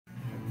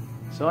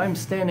So I'm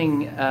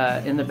standing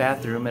in the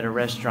bathroom at a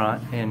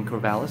restaurant in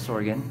Corvallis,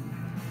 Oregon,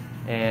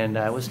 and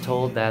I was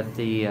told that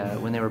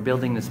when they were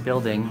building this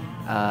building,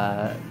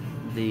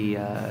 the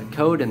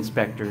code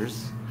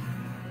inspectors,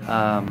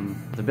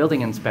 the building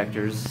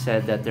inspectors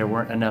said that there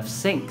weren't enough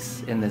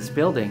sinks in this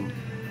building.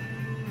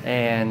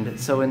 And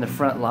so in the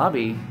front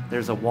lobby,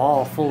 there's a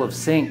wall full of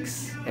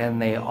sinks, and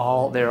they're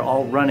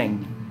all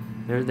running.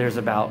 There's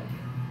about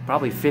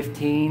probably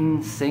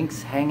 15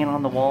 sinks hanging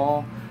on the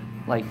wall,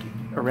 like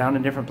around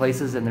in different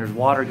places, and there's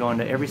water going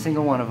to every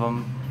single one of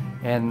them,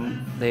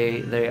 and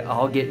they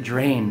all get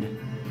drained.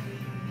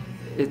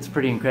 It's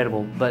pretty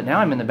incredible. But now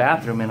I'm in the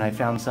bathroom and I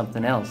found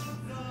something else.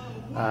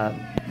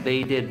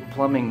 They did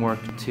plumbing work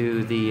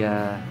to the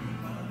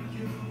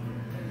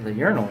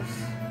urinals.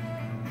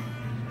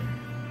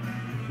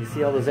 You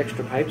see all those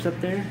extra pipes up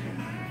there?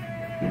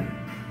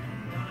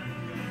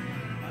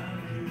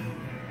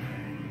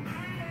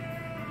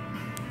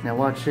 Now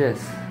watch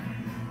this.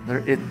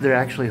 They're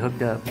actually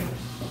hooked up.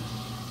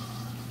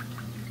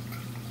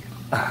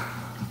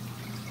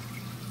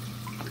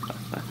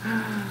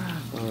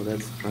 Oh,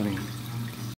 that's funny.